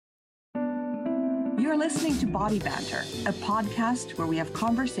You're listening to Body Banter, a podcast where we have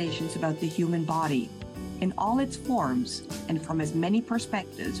conversations about the human body in all its forms and from as many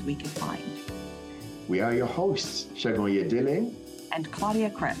perspectives we can find. We are your hosts, Segun and Claudia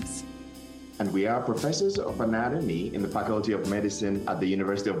Krebs. And we are professors of anatomy in the Faculty of Medicine at the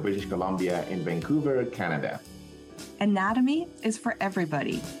University of British Columbia in Vancouver, Canada. Anatomy is for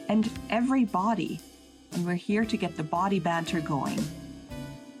everybody and every body, and we're here to get the body banter going.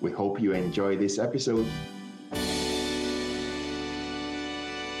 We hope you enjoy this episode.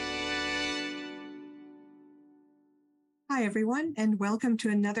 Hi, everyone, and welcome to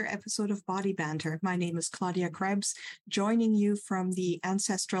another episode of Body Banter. My name is Claudia Krebs, joining you from the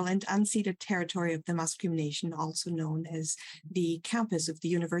ancestral and unceded territory of the Musqueam Nation, also known as the campus of the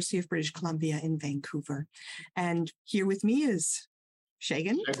University of British Columbia in Vancouver. And here with me is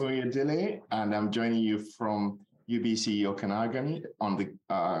Segun. And I'm joining you from UBC Okanagan on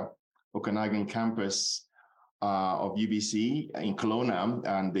the Okanagan campus of UBC in Kelowna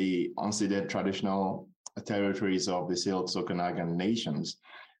and the unceded traditional territories of the Silt Okanagan nations.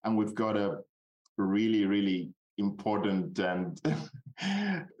 And we've got a really, really important and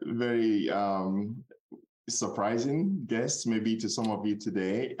very surprising guest, maybe to some of you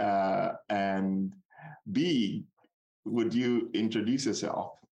today. And B, would you introduce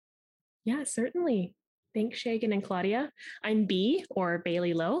yourself? Yeah, certainly. Thanks, Segun and Claudia. I'm B, or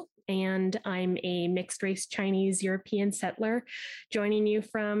Bailey Lowe, and I'm a mixed-race Chinese-European settler, joining you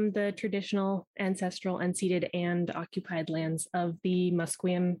from the traditional, ancestral, unceded, and occupied lands of the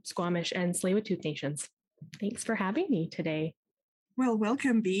Musqueam, Squamish, and Tsleil-Waututh nations. Thanks for having me today. Well,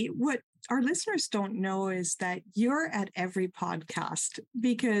 welcome, B. What our listeners don't know is that you're at every podcast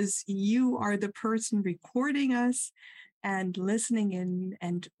because you are the person recording us and listening in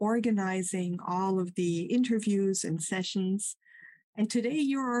and organizing all of the interviews and sessions. And today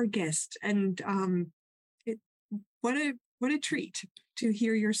you're our guest. And what a treat to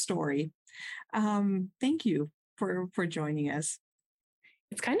hear your story. Thank you for joining us.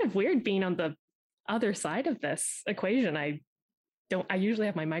 It's kind of weird being on the other side of this equation. I usually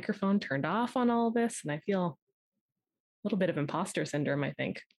have my microphone turned off on all of this, and I feel a little bit of imposter syndrome, I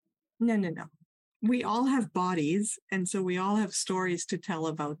think. No. We all have bodies, and so we all have stories to tell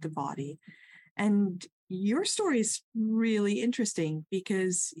about the body. And your story is really interesting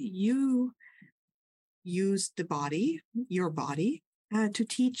because you use your body, to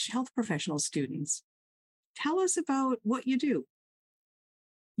teach health professional students. Tell us about what you do.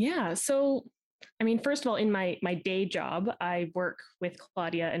 Yeah, so first of all, in my day job, I work with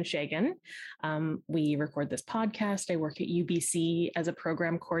Claudia and Segun. We record this podcast. I work at UBC as a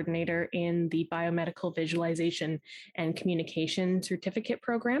program coordinator in the Biomedical Visualization and Communication Certificate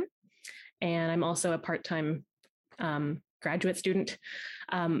Program. And I'm also a part-time graduate student.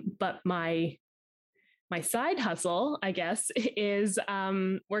 But my side hustle, I guess, is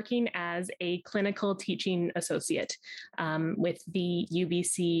working as a clinical teaching associate with the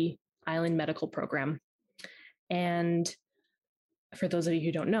UBC Island Medical Program. And for those of you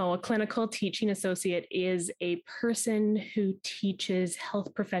who don't know, a clinical teaching associate is a person who teaches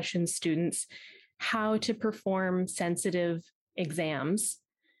health profession students how to perform sensitive exams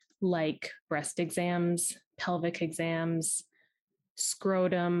like breast exams, pelvic exams,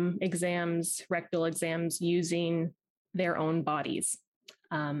 scrotum exams, rectal exams using their own bodies.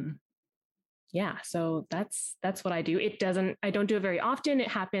 So that's what I do. I don't do it very often. It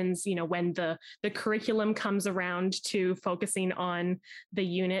happens, when the curriculum comes around to focusing on the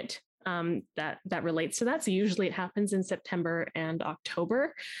unit that relates to that. So usually it happens in September and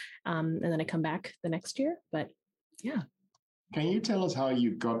October. And then I come back the next year, but yeah. Can you tell us how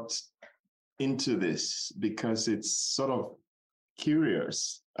you got into this? Because it's sort of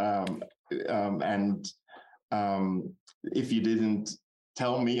curious. And if you didn't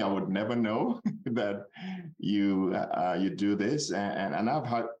tell me, I would never know that you do this. And I've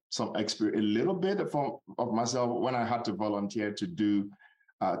had some experience, a little bit of myself when I had to volunteer to do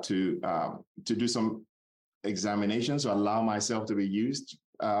some examinations to allow myself to be used.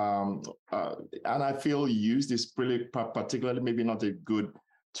 And I feel used is really particularly maybe not a good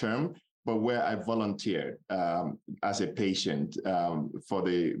term, but where I volunteered as a patient for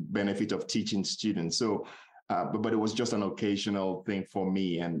the benefit of teaching students. So, but it was just an occasional thing for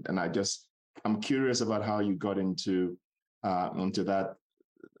me, and I'm curious about how you got into that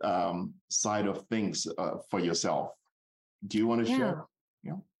side of things for yourself. Do you want to share?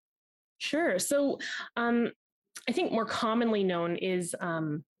 Yeah. Sure. So, I think more commonly known is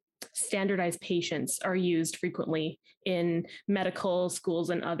standardized patients are used frequently in medical schools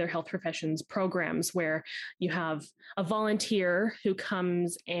and other health professions programs, where you have a volunteer who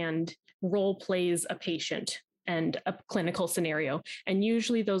comes and role plays a patient and a clinical scenario. And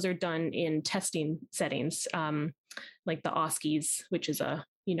usually those are done in testing settings, like the OSCEs, which is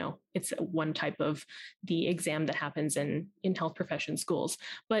it's one type of the exam that happens in health profession schools.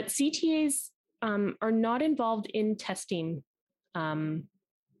 But CTAs are not involved in testing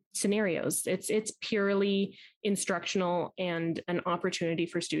scenarios. It's purely instructional and an opportunity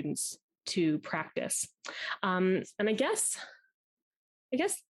for students to practice. And I guess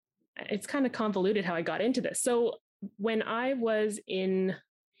it's kind of convoluted how I got into this. So when I was in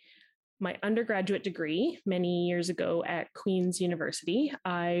my undergraduate degree many years ago at Queen's University,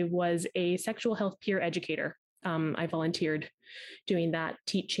 I was a sexual health peer educator. I volunteered doing that,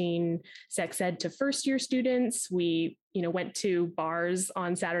 teaching sex ed to first year students. We, went to bars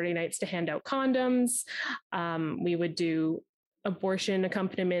on Saturday nights to hand out condoms. We would do abortion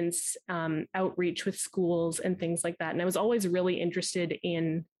accompaniments, outreach with schools and things like that. And I was always really interested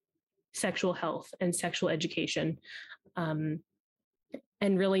in sexual health and sexual education, and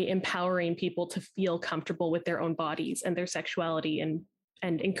really empowering people to feel comfortable with their own bodies and their sexuality, and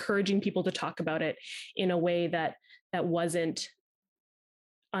encouraging people to talk about it in a way that wasn't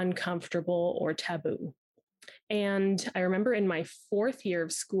uncomfortable or taboo. And I remember in my fourth year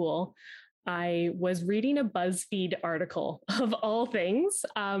of school, I was reading a BuzzFeed article of all things,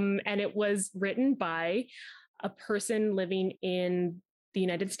 and it was written by a person living in the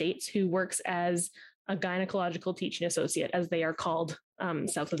United States who works as a gynecological teaching associate, as they are called,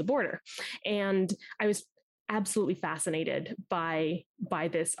 south of the border. And I was absolutely fascinated by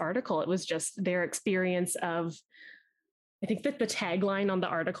this article. It was just their experience of, I think that the tagline on the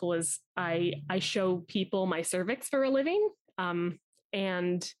article was, I show people my cervix for a living.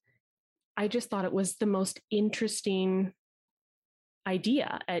 And I just thought it was the most interesting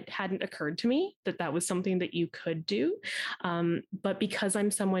idea. It hadn't occurred to me that was something that you could do. But because I'm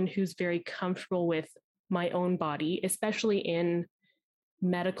someone who's very comfortable with my own body, especially in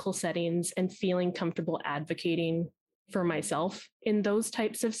medical settings, and feeling comfortable advocating for myself in those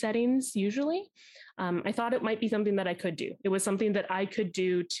types of settings, usually, I thought it might be something that I could do. It was something that I could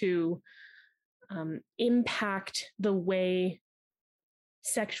do to impact the way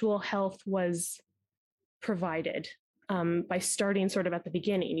sexual health was provided, by starting sort of at the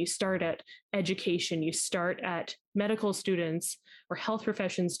beginning. You start at education, you start at medical students or health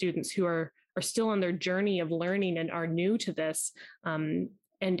profession students who are still on their journey of learning and are new to this, and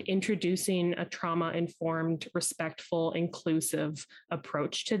introducing a trauma-informed, respectful, inclusive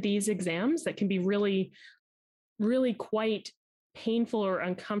approach to these exams that can be really, really quite painful or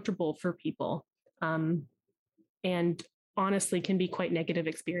uncomfortable for people, and honestly can be quite negative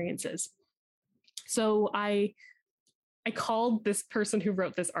experiences. So I called this person who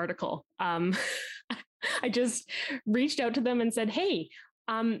wrote this article. I just reached out to them and said, hey,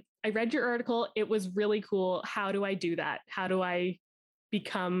 I read your article. It was really cool. How do I do that? How do I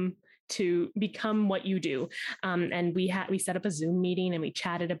become what you do? And we set up a Zoom meeting and we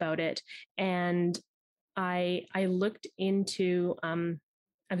chatted about it. And I looked into,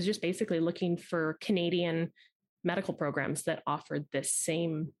 I was just basically looking for Canadian medical programs that offered this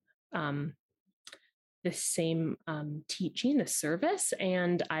same teaching, this service.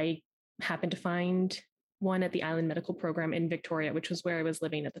 And I happened to find one at the Island Medical Program in Victoria, which was where I was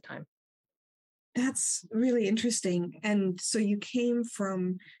living at the time. That's really interesting. And so you came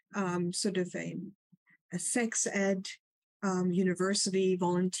from sort of a sex ed university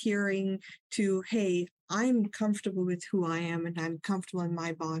volunteering to, hey, I'm comfortable with who I am and I'm comfortable in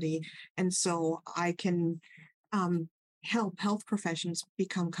my body. And so I can help health professions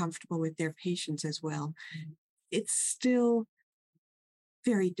become comfortable with their patients as well. It's still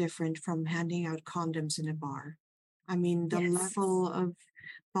very different from handing out condoms in a bar. I mean, the Yes. level of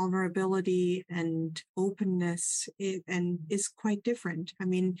vulnerability and openness is quite different. I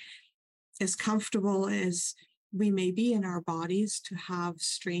mean, as comfortable as we may be in our bodies, to have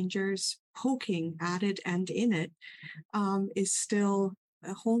strangers poking at it and in it is still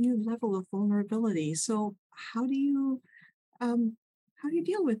a whole new level of vulnerability. So how do you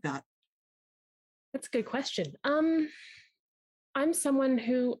deal with that? That's a good question. I'm someone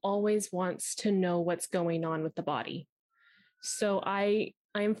who always wants to know what's going on with the body. So I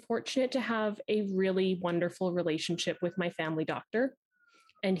am fortunate to have a really wonderful relationship with my family doctor.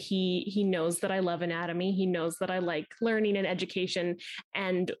 And he knows that I love anatomy. He knows that I like learning and education.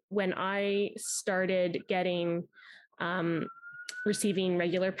 And when I started receiving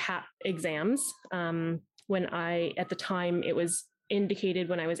regular PAP exams, at the time it was indicated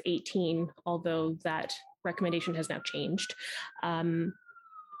when I was 18, although that recommendation has now changed.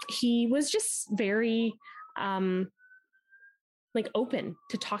 He was just very open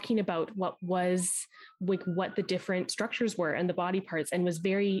to talking about what the different structures were and the body parts, and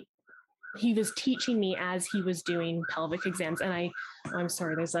he was teaching me as he was doing pelvic exams. And I'm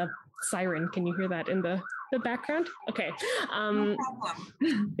sorry, there's a siren. Can you hear that in the background? Okay. No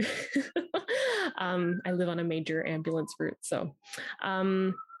problem. I live on a major ambulance route. So,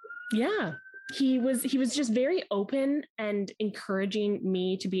 yeah, he was just very open and encouraging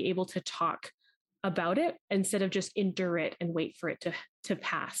me to be able to talk about it instead of just endure it and wait for it to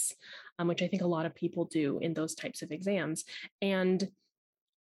pass, which I think a lot of people do in those types of exams. And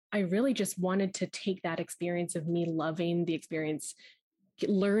I really just wanted to take that experience of me loving the experience,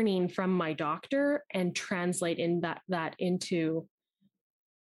 learning from my doctor, and translate that into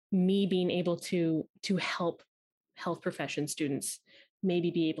me being able to help health profession students maybe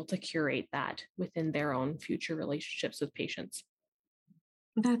be able to curate that within their own future relationships with patients.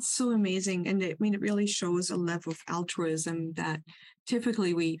 That's so amazing. And it really shows a level of altruism that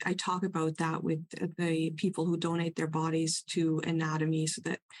typically I talk about that with the people who donate their bodies to anatomy so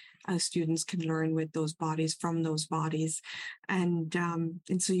that students can learn with those bodies from those bodies. And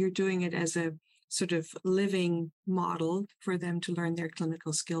so you're doing it as a sort of living model for them to learn their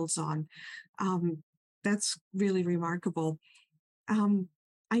clinical skills on. That's really remarkable.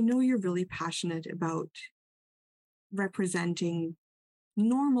 I know you're really passionate about representing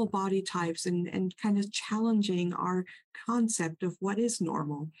normal body types and kind of challenging our concept of what is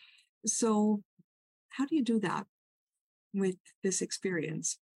normal. So how do you do that with this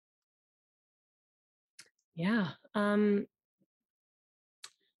experience? Yeah.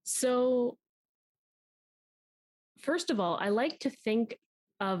 So first of all, I like to think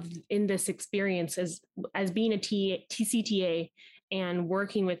of in this experience as being a TCTA and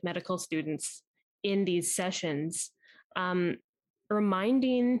working with medical students in these sessions,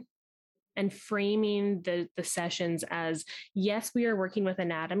 reminding and framing the sessions as, yes, we are working with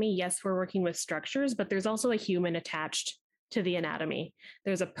anatomy. Yes, we're working with structures, but there's also a human attached to the anatomy.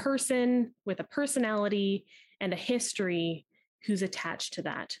 There's a person with a personality and a history who's attached to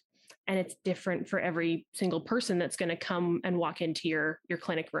that. And it's different for every single person that's going to come and walk into your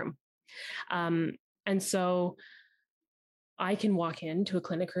clinic room. And so I can walk into a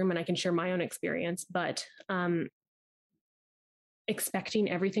clinic room and I can share my own experience, but expecting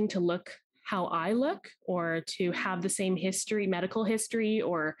everything to look how I look or to have the same history, medical history,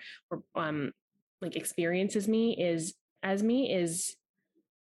 or experience as me is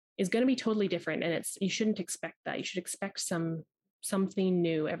going to be totally different. And you shouldn't expect that. You should expect something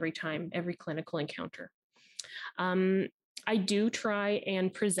new every time, every clinical encounter. I do try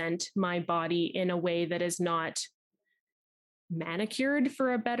and present my body in a way that is not manicured, for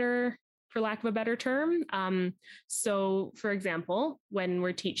lack of a better term. So for example, when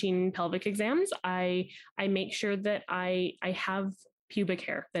we're teaching pelvic exams, I make sure that I have pubic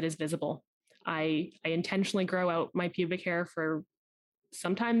hair that is visible. I intentionally grow out my pubic hair for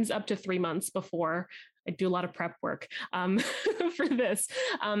sometimes up to 3 months before. I do a lot of prep work for this,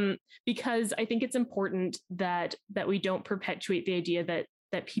 because I think it's important that we don't perpetuate the idea that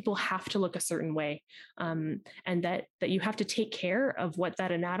people have to look a certain way, and that you have to take care of what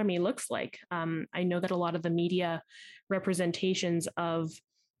that anatomy looks like. I know that a lot of the media representations of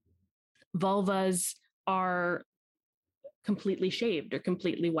vulvas are completely shaved or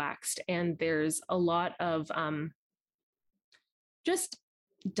completely waxed, and there's a lot of just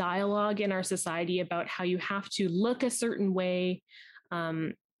dialogue in our society about how you have to look a certain way,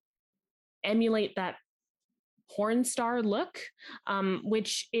 emulate that porn star look,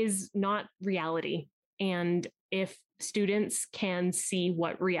 which is not reality. And if students can see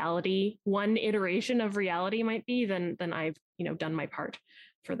what reality, one iteration of reality might be, then I've done my part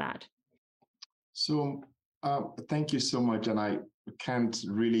for that. So thank you so much. And I can't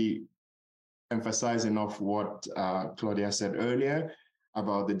really emphasize enough what Claudia said earlier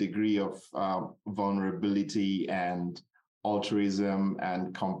about the degree of vulnerability and altruism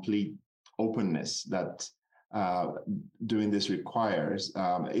and complete openness that doing this requires.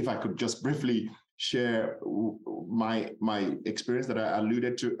 If I could just briefly share my experience that I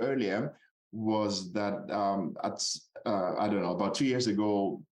alluded to earlier, was that I don't know, about 2 years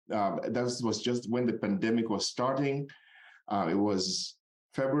ago, that was just when the pandemic was starting. It was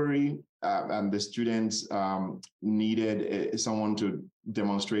February, and the students needed someone to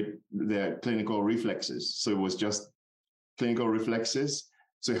demonstrate their clinical reflexes. So it was just clinical reflexes.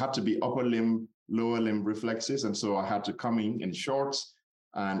 So it had to be upper limb, lower limb reflexes. And so I had to come in shorts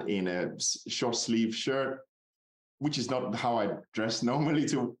and in a short sleeve shirt which is not how I dress normally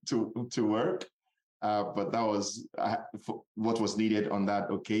to work. But that was what was needed on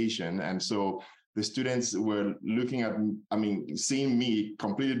that occasion. And so the students were looking at, seeing me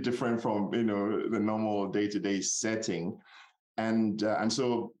completely different from, the normal day-to-day setting. And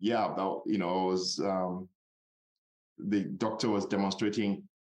so, it was, the doctor was demonstrating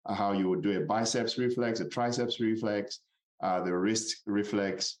how you would do a biceps reflex, a triceps reflex, the wrist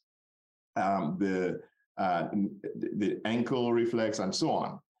reflex, the ankle reflex, and so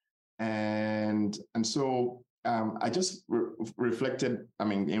on. And so I just reflected.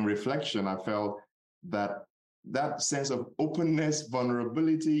 In reflection, I felt that sense of openness,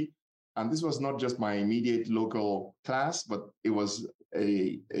 vulnerability, and this was not just my immediate local class, but it was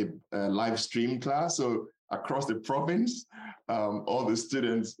a live stream class. So across the province, all the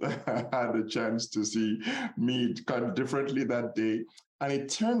students had a chance to see me kind of differently that day. And it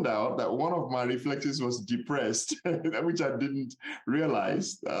turned out that one of my reflexes was depressed, which I didn't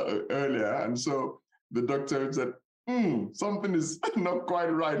realize earlier. And so the doctor said, something is not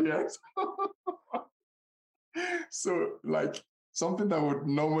quite right here. So like something that would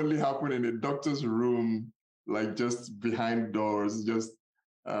normally happen in a doctor's room, like just behind doors, just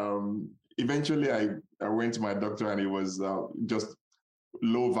eventually I went to my doctor and it was just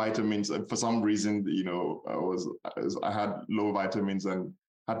low vitamins. For some reason, I had low vitamins and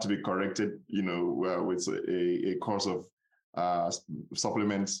had to be corrected, with a course of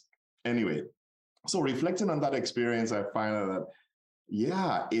supplements. Anyway, so reflecting on that experience, I find out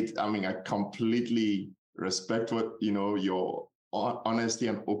that, I completely respect what, your honesty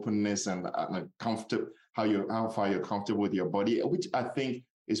and openness and comfortable, how far you're comfortable with your body, which I think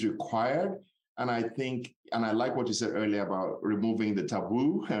is required. And I like what you said earlier about removing the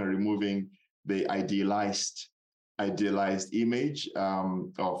taboo and removing the idealized image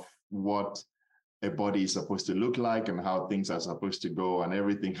of what a body is supposed to look like and how things are supposed to go, and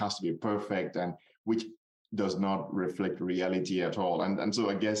everything has to be perfect, and which does not reflect reality at all. And so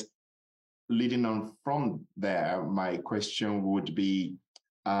I guess leading on from there, my question would be,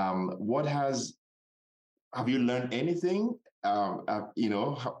 have you learned anything? Have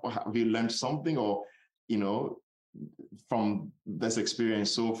you learned something, or, from this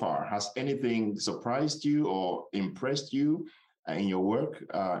experience so far? Has anything surprised you or impressed you in your work,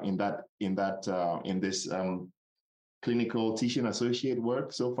 in this clinical teaching associate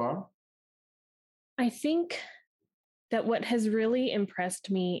work so far? I think that what has really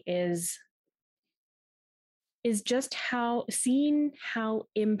impressed me is just seeing how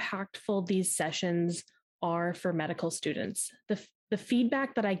impactful these sessions are for medical students. The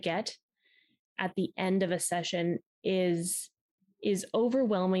feedback that I get at the end of a session is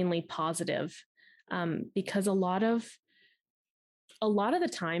overwhelmingly positive, because a lot of the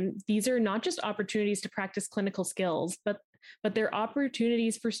time, these are not just opportunities to practice clinical skills, but they're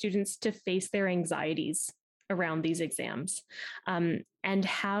opportunities for students to face their anxieties around these exams, and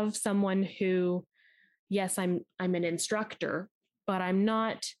have someone who, yes, I'm an instructor, but I'm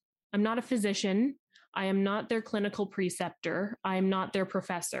not a physician. I am not their clinical preceptor. I am not their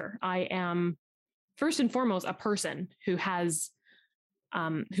professor. I am, first and foremost, a person who has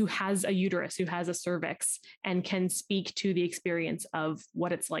a uterus, who has a cervix, and can speak to the experience of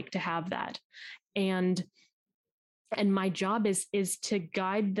what it's like to have that. And my job is to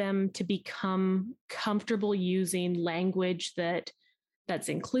guide them to become comfortable using language that's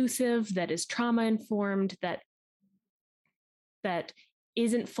inclusive, that is trauma informed, that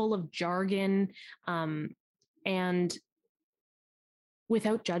isn't full of jargon, and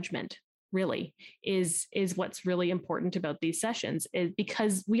without judgment, really, is what's really important about these sessions, is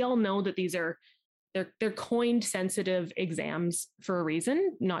because we all know that they're coined sensitive exams for a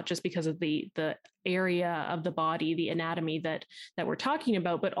reason, not just because of the area of the body, the anatomy that we're talking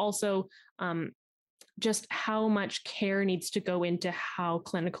about, but also just how much care needs to go into how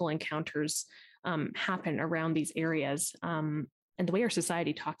clinical encounters happen around these areas, and the way our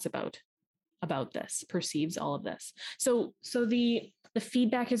society talks about this, perceives all of this. So the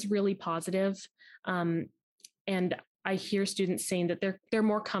feedback is really positive, and I hear students saying that they're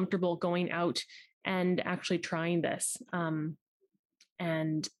more comfortable going out and actually trying this, and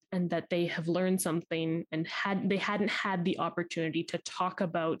that they have learned something, and they hadn't had the opportunity to talk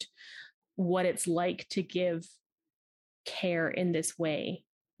about what it's like to give care in this way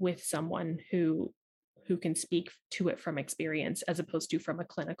with someone who can speak to it from experience as opposed to from a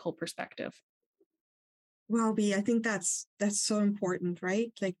clinical perspective. Well, B, I think that's so important,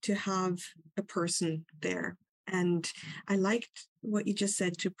 right? Like to have a person there. And I liked what you just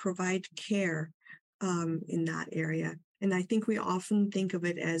said, to provide care. in that area. And I think we often think of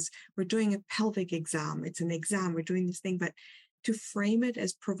it as we're doing a pelvic exam. It's an exam. We're doing this thing, but to frame it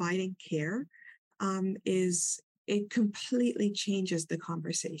as providing care it completely changes the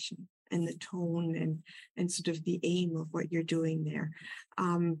conversation and the tone and sort of the aim of what you're doing there.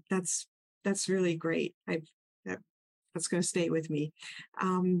 That's really great. That's going to stay with me.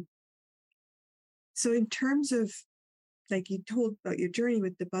 So in terms of, like, you told about your journey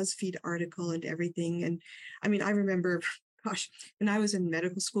with the BuzzFeed article and everything. And I mean, I remember, gosh, when I was in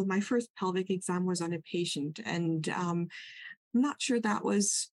medical school, my first pelvic exam was on a patient. And I'm not sure that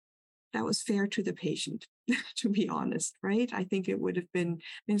was fair to the patient, to be honest, right? I think it would have been,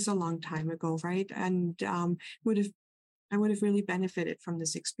 it's a long time ago, right? And I would have really benefited from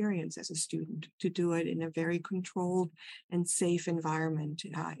this experience as a student to do it in a very controlled and safe environment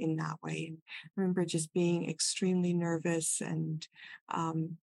in that way. And I remember just being extremely nervous and,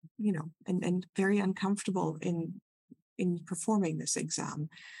 and very uncomfortable in performing this exam.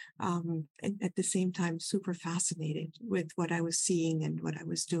 And at the same time, super fascinated with what I was seeing and what I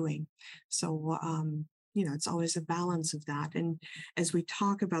was doing. So, it's always a balance of that. And as we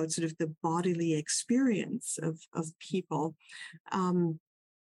talk about sort of the bodily experience of people,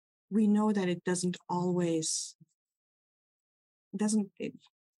 we know that it doesn't always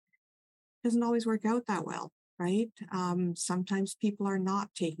work out that well, right? Sometimes people are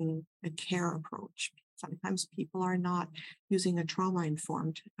not taking a care approach. Sometimes people are not using a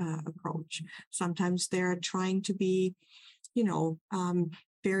trauma-informed approach. Sometimes they're trying to be,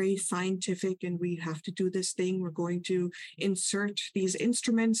 very scientific, and we have to do this thing. We're going to insert these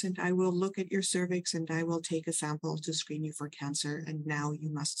instruments, and I will look at your cervix, and I will take a sample to screen you for cancer. And now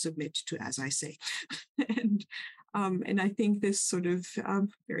you must submit to as I say. And I think this sort of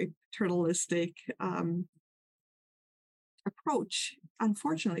very paternalistic approach,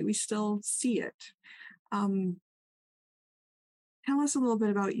 unfortunately, we still see it. Tell us a little bit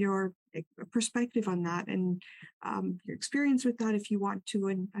about your perspective on that and your experience with that, if you want to,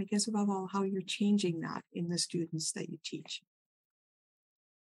 and I guess above all, how you're changing that in the students that you teach.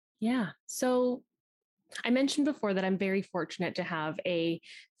 Yeah. So I mentioned before that I'm very fortunate to have a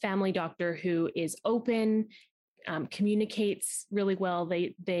family doctor who is open, communicates really well.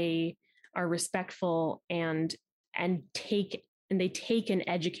 They are respectful and they take an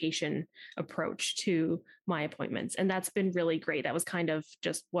education approach to my appointments. And that's been really great. That was kind of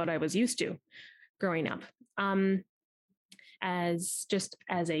just what I was used to growing up. As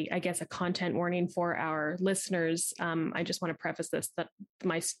a content warning for our listeners, I just want to preface this, that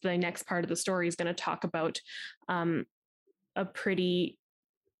the next part of the story is going to talk about a pretty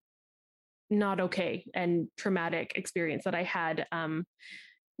not okay and traumatic experience that I had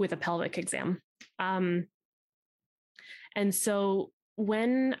with a pelvic exam. And so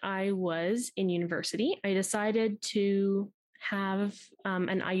when I was in university, I decided to have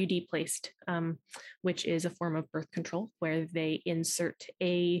an IUD placed, which is a form of birth control where they insert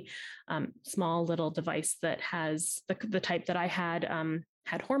a small little device that has the type that I had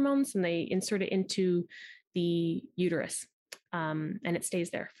hormones, and they insert it into the uterus, and it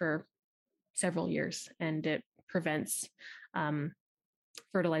stays there for several years, and it prevents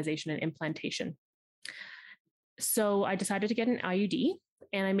fertilization and implantation. So I decided to get an IUD,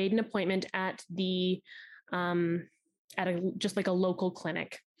 and I made an appointment at just like a local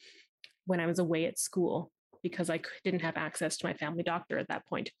clinic when I was away at school, because I didn't have access to my family doctor at that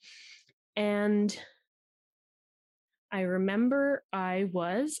point. And I remember I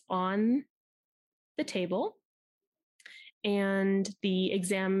was on the table, and the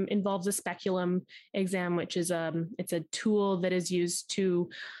exam involves a speculum exam, which is it's a tool that is used to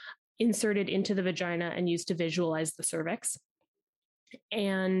insert it into the vagina and used to visualize the cervix.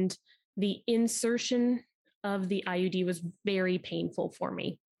 And the insertion of the IUD was very painful for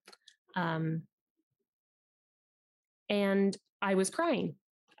me. And I was crying.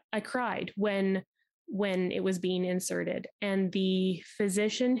 I cried when it was being inserted. And the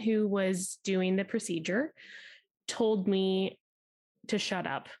physician who was doing the procedure told me to shut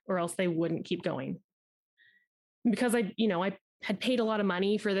up, or else they wouldn't keep going. Because I had paid a lot of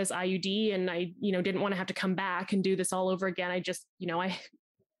money for this IUD, and I, didn't want to have to come back and do this all over again. I just, I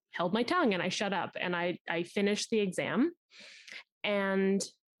held my tongue and I shut up, and I finished the exam, and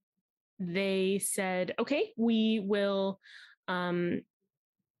they said, okay, we will,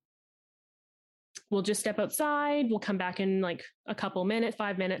 we'll just step outside. We'll come back in like a couple minutes,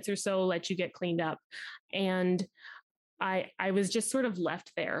 5 minutes or so, let you get cleaned up. And I was just sort of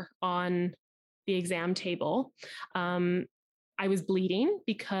left there on the exam table. I was bleeding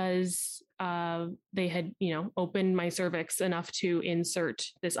because they had, opened my cervix enough to insert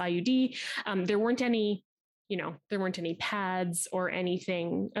this IUD. There weren't any pads or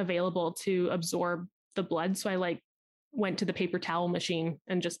anything available to absorb the blood. So I went to the paper towel machine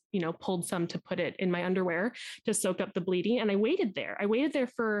and just, pulled some to put it in my underwear to soak up the bleeding. And I waited there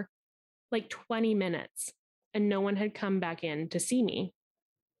for 20 minutes and no one had come back in to see me.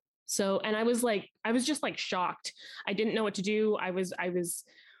 So, and I was just shocked. I didn't know what to do. I was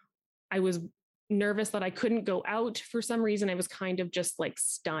nervous that I couldn't go out for some reason. I was kind of just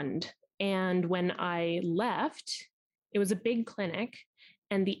stunned. And when I left, it was a big clinic,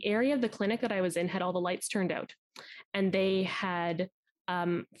 and the area of the clinic that I was in had all the lights turned out, and they had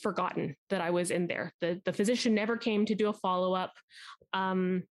forgotten that I was in there. The physician never came to do a follow-up.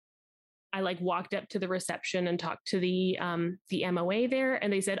 I walked up to the reception and talked to the MOA there,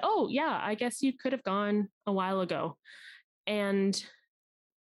 and they said, "Oh yeah, I guess you could have gone a while ago." And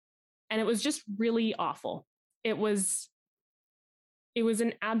it was just really awful. It was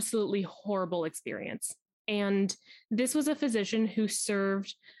an absolutely horrible experience. And this was a physician who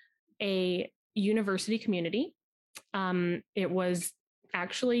served a university community. It was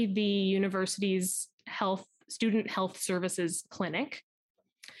actually the university's student health services clinic.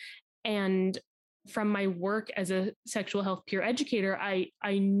 And from my work as a sexual health peer educator, I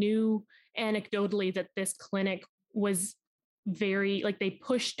knew anecdotally that this clinic was very, they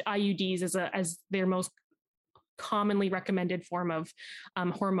pushed IUDs as their most commonly recommended form of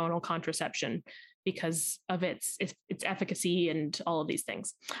hormonal contraception because of its efficacy and all of these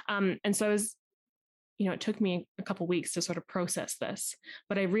things. And so I was, it took me a couple of weeks to sort of process this,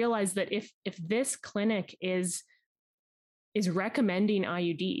 but I realized that if this clinic is recommending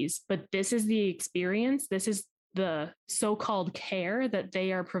IUDs, but this is the experience, this is the so-called care that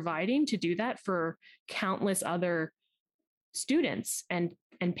they are providing to do that for countless other students and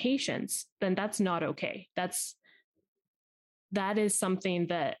patients, then that's not okay. That is something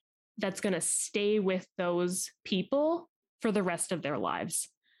that's going to stay with those people for the rest of their lives.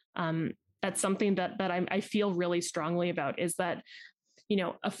 That's something that I feel really strongly about, is that,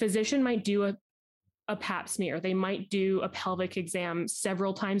 a physician might do a pap smear. They might do a pelvic exam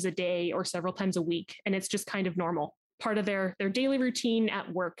several times a day or several times a week. And it's just kind of normal, part of their daily routine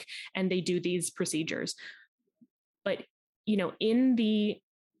at work. And they do these procedures. But, in the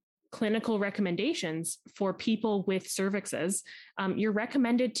clinical recommendations for people with cervixes, you're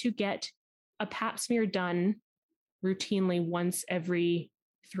recommended to get a pap smear done routinely once every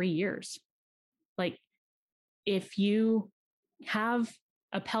 3 years. If you have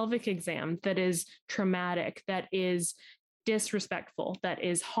a pelvic exam that is traumatic, that is disrespectful, that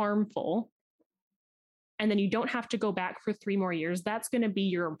is harmful, and then you don't have to go back for 3 more years, that's going to be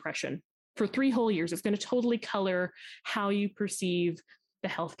your impression for 3 whole years. It's going to totally color how you perceive the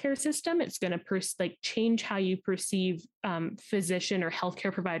healthcare system. It's going to change how you perceive physician or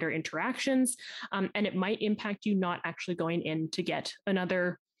healthcare provider interactions. And it might impact you not actually going in to get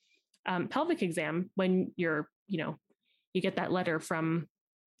another pelvic exam when you get that letter from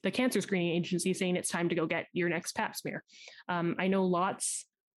the cancer screening agency saying it's time to go get your next pap smear. I know lots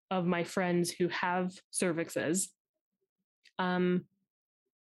of my friends who have cervixes.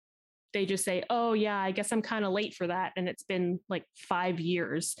 They just say, "Oh yeah, I guess I'm kind of late for that." And it's been 5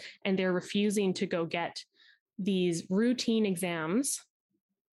 years, and they're refusing to go get these routine exams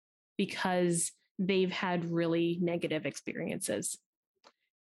because they've had really negative experiences.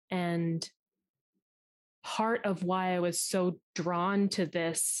 And part of why I was so drawn to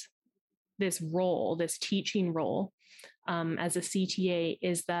this role, this teaching role, as a CTA,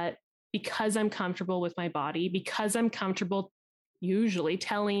 is that because I'm comfortable with my body, because I'm comfortable usually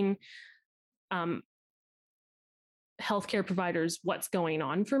telling healthcare providers what's going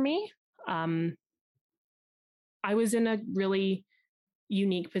on for me, I was in a really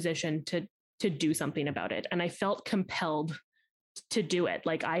unique position to do something about it. And I felt compelled to do it.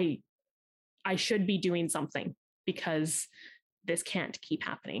 I should be doing something because this can't keep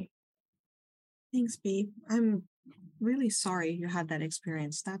happening. Thanks, B. I'm really sorry you had that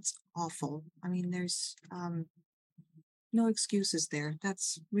experience. That's awful. I mean, there's no excuses there.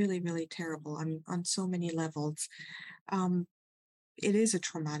 That's really, really terrible on so many levels. It is a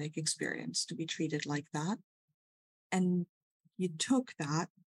traumatic experience to be treated like that. And you took that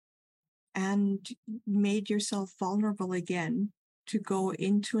and made yourself vulnerable again to go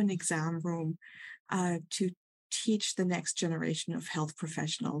into an exam room to teach the next generation of health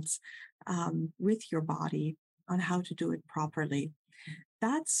professionals with your body on how to do it properly.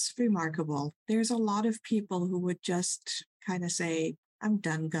 That's remarkable. There's a lot of people who would just kind of say, "I'm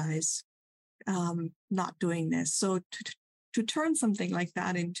done, guys, not doing this." So to turn something like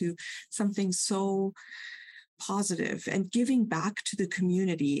that into something so positive and giving back to the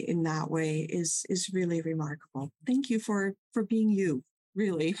community in that way is really remarkable. Thank you for being you,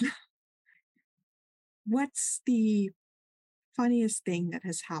 really. What's the funniest thing that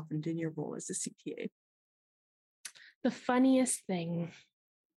has happened in your role as a CTA? The funniest thing.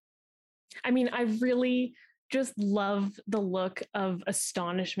 I mean, I really just love the look of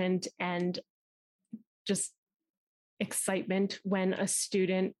astonishment and just excitement when a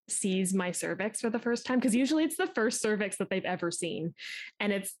student sees my cervix for the first time, because usually it's the first cervix that they've ever seen,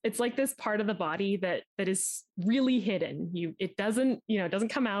 and it's like this part of the body that is really hidden. It doesn't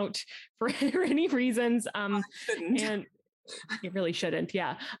come out for any reasons, and it really shouldn't.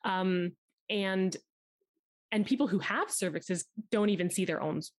 Yeah, and people who have cervixes don't even see their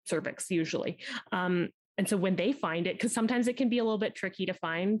own cervix usually. And so when they find it, because sometimes it can be a little bit tricky to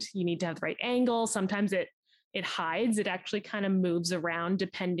find, you need to have the right angle. Sometimes it hides. It actually kind of moves around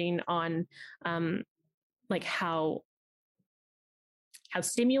depending on like how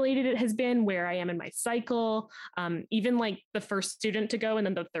stimulated it has been, where I am in my cycle. Even like the first student to go and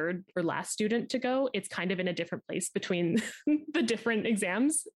then the third or last student to go, it's kind of in a different place between the different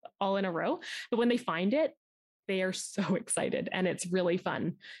exams all in a row. But when they find it, they are so excited, and it's really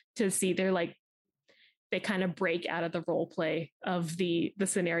fun to see. They're like, they kind of break out of the role play of the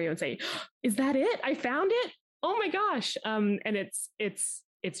scenario and say, "Is that it? I found it! Oh my gosh!" And it's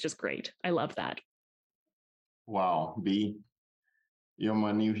just great. I love that. Wow, B, you're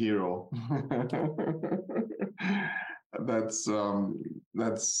my new hero. That's so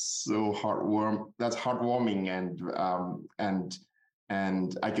heartwarming. That's heartwarming,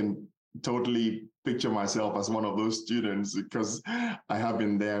 and I can totally picture myself as one of those students, because I have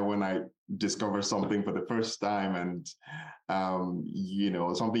been there when I discover something for the first time, and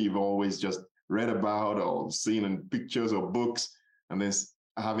something you've always just read about or seen in pictures or books, and then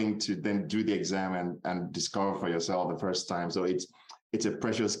having to then do the exam and discover for yourself the first time. So it's a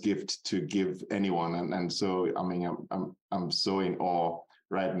precious gift to give anyone, and so I mean I'm so in awe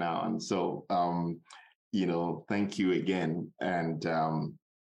right now, and so thank you again, and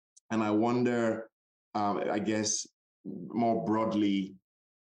I wonder, I guess more broadly,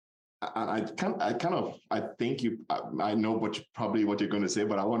 I know probably what you're going to say,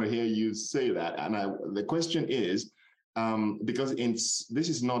 but I want to hear you say that. And the question is, because this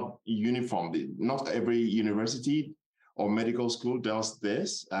is not uniform. Not every university or medical school does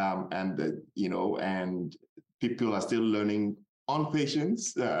this, and people are still learning on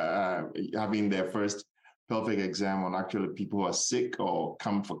patients, having their first pelvic exam on actually people who are sick or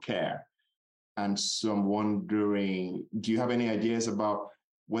come for care. And so I'm wondering, do you have any ideas about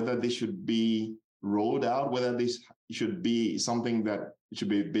whether this should be rolled out, whether this should be something that should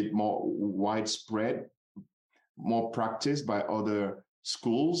be a bit more widespread, more practiced by other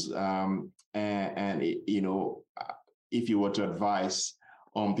schools? If you were to advise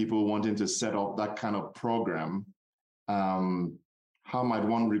on people wanting to set up that kind of program, how might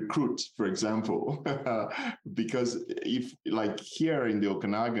one recruit, for example? Because if, like here in the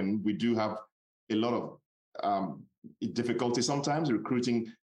Okanagan, we do have a lot of difficulty sometimes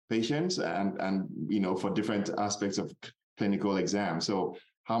recruiting patients and for different aspects of clinical exams. So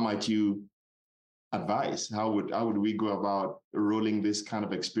how might you advise? How would we go about rolling this kind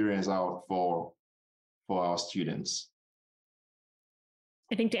of experience out for our students?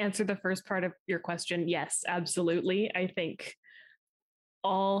 I think to answer the first part of your question, yes, absolutely. I think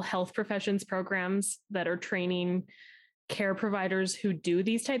all health professions programs that are training care providers who do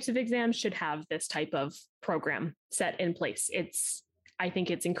these types of exams should have this type of program set in place. I think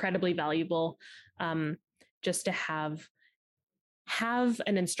it's incredibly valuable, just to have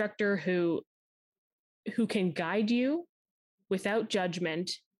an instructor who can guide you without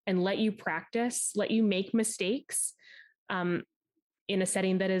judgment and let you practice, let you make mistakes, in a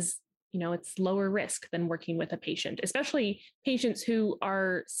setting that is, it's lower risk than working with a patient, especially patients who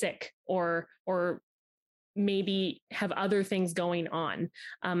are sick or maybe have other things going on.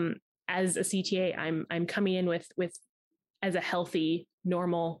 As a CTA, I'm coming in with as a healthy,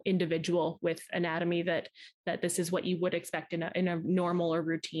 normal individual with anatomy that this is what you would expect in a normal or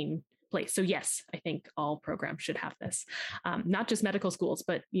routine place. So yes, I think all programs should have this, not just medical schools,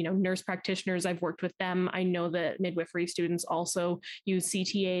 but nurse practitioners. I've worked with them. I know that midwifery students also use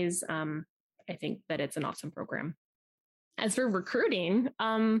CTAs. I think that it's an awesome program. As for recruiting,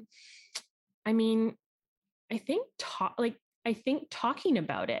 I mean, I think talking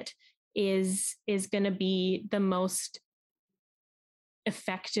about it is going to be the most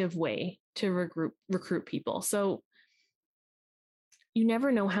effective way to recruit people. So you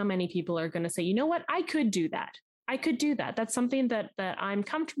never know how many people are going to say, you know what, I could do that. I could do that. That's something that I'm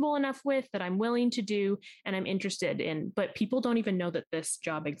comfortable enough with, that I'm willing to do and I'm interested in. But people don't even know that this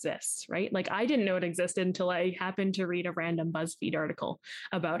job exists, right? Like I didn't know it existed until I happened to read a random BuzzFeed article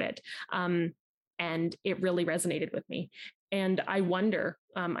about it. And it really resonated with me. And I wonder,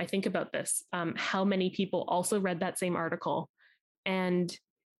 I think about this, how many people also read that same article and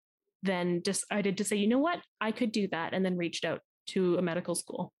then decided to say, you know what, I could do that, and then reached out to a medical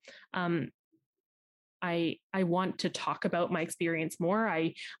school. I want to talk about my experience more.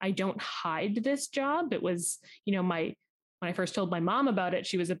 I don't hide this job. It was, when I first told my mom about it,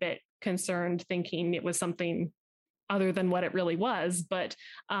 she was a bit concerned, thinking it was something other than what it really was. But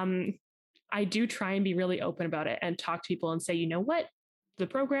I do try and be really open about it and talk to people and say, you know what, the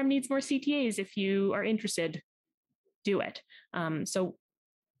program needs more CTAs. If you are interested, do it. So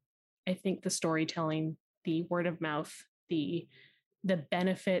I think the storytelling, the word of mouth, the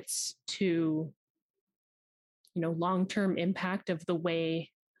benefits to long-term impact of the way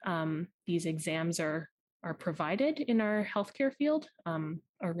these exams are provided in our healthcare field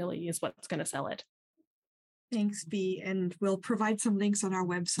are really is what's going to sell it. Thanks, Bea. And we'll provide some links on our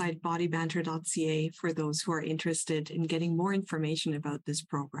website, bodybanter.ca, for those who are interested in getting more information about this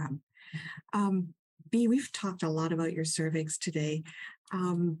program. Bea, we've talked a lot about your cervix today,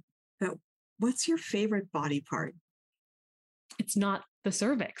 but what's your favorite body part? It's not the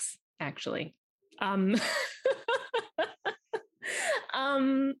cervix, actually.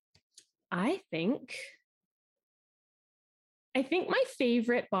 I think my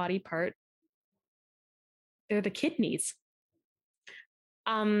favorite body part, they're the kidneys,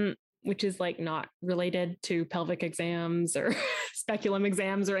 which is like not related to pelvic exams or speculum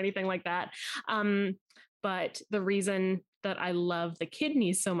exams or anything like that. But the reason that I love the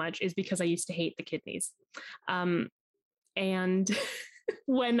kidneys so much is because I used to hate the kidneys. And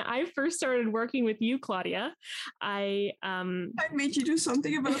when I first started working with you, Claudia, I made you do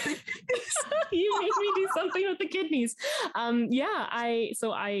something about the kidneys. You made me do something with the kidneys.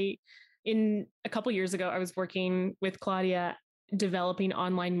 In a couple years ago, I was working with Claudia developing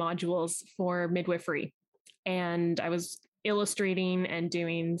online modules for midwifery, and I was illustrating and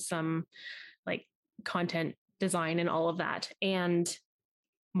doing some like content design and all of that. And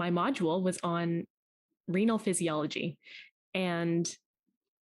my module was on renal physiology, and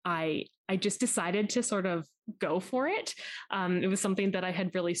I just decided to sort of go for it. It was something that I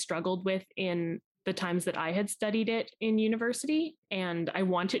had really struggled with in the times that I had studied it in university, and I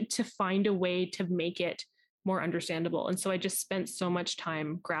wanted to find a way to make it more understandable. And so I just spent so much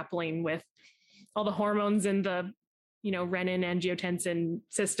time grappling with all the hormones in the, renin angiotensin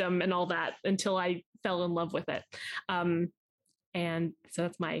system and all that until I fell in love with it. And so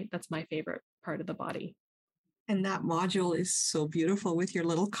that's my favorite part of the body. And that module is so beautiful with your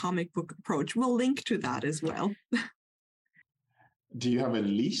little comic book approach. We'll link to that as well. Do you have a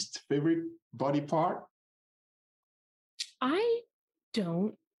least favorite body part? I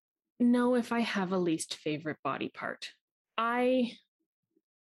don't know if I have a least favorite body part. My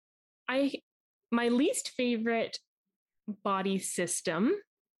least favorite body system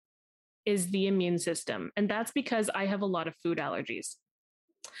is the immune system. And that's because I have a lot of food allergies.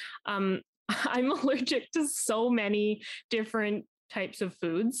 I'm allergic to so many different types of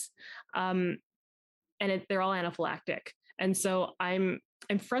foods, and they're all anaphylactic. And so I'm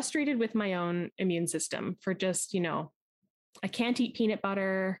frustrated with my own immune system for just, I can't eat peanut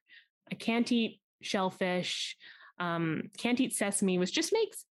butter, I can't eat shellfish, can't eat sesame, which just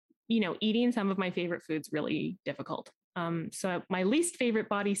makes, eating some of my favorite foods really difficult. So my least favorite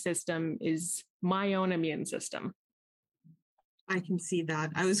body system is my own immune system. I can see that.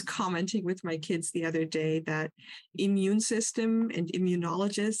 I was commenting with my kids the other day that immune system and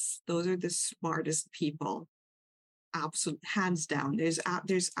immunologists, those are the smartest people. Absolutely, hands down. There's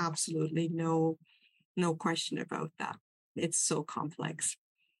absolutely no question about that. It's so complex.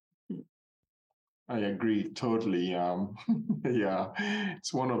 I agree totally. Yeah,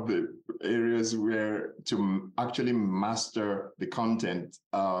 it's one of the areas where to actually master the content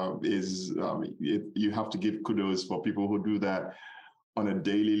you have to give kudos for people who do that on a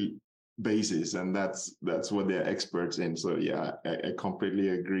daily basis, and that's what they're experts in. So yeah, I completely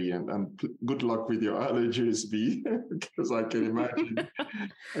agree. And good luck with your allergies, Bea, because I can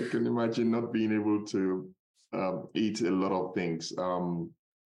imagine not being able to eat a lot of things.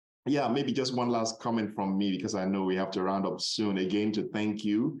 Yeah, maybe just one last comment from me, because I know we have to round up soon. Again, to thank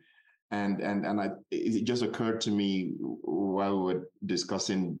you. And it just occurred to me while we were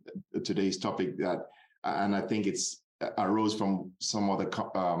discussing today's topic and I think it's arose from some other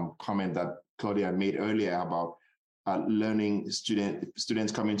comment that Claudia made earlier about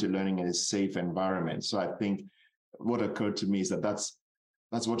students coming to learning in a safe environment. So I think what occurred to me is that's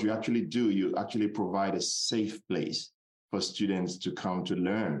what you actually do. You actually provide a safe place for students to come to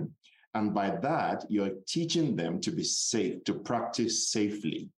learn. And by that, you're teaching them to be safe, to practice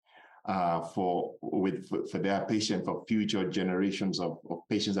safely for their patients, for future generations of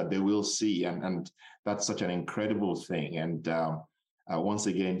patients that they will see. And that's such an incredible thing. And once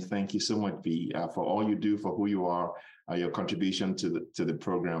again, thank you so much, V, for all you do, for who you are, your contribution to the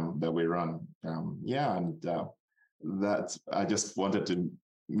program that we run. That's, I just wanted to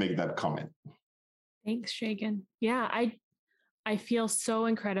make that comment. Thanks, Segun. Yeah, I feel so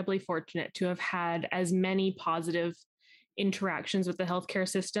incredibly fortunate to have had as many positive interactions with the healthcare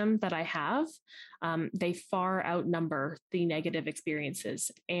system that I have. They far outnumber the negative experiences,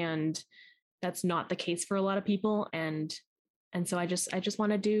 and that's not the case for a lot of people. And so I just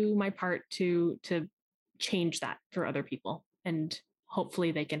want to do my part to change that for other people, and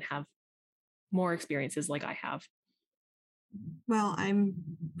hopefully they can have more experiences like I have. Well, I'm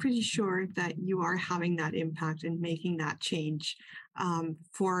pretty sure that you are having that impact and making that change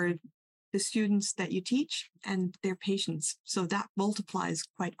for the students that you teach and their patients. So that multiplies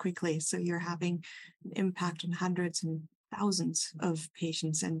quite quickly. So you're having an impact on hundreds and thousands of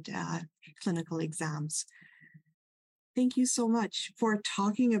patients and clinical exams. Thank you so much for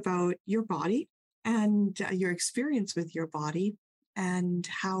talking about your body and your experience with your body and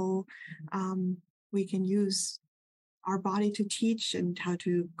how we can use our body to teach and how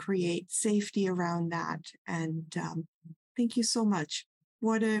to create safety around that. And thank you so much.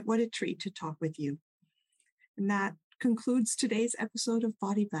 What a treat to talk with you. And that concludes today's episode of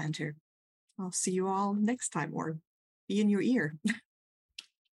Body Banter. I'll see you all next time, or be in your ear.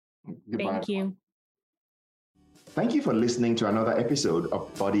 Thank you. Thank you for listening to another episode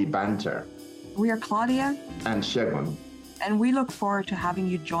of Body Banter. We are Claudia and Segun, and we look forward to having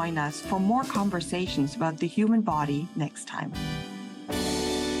you join us for more conversations about the human body next time.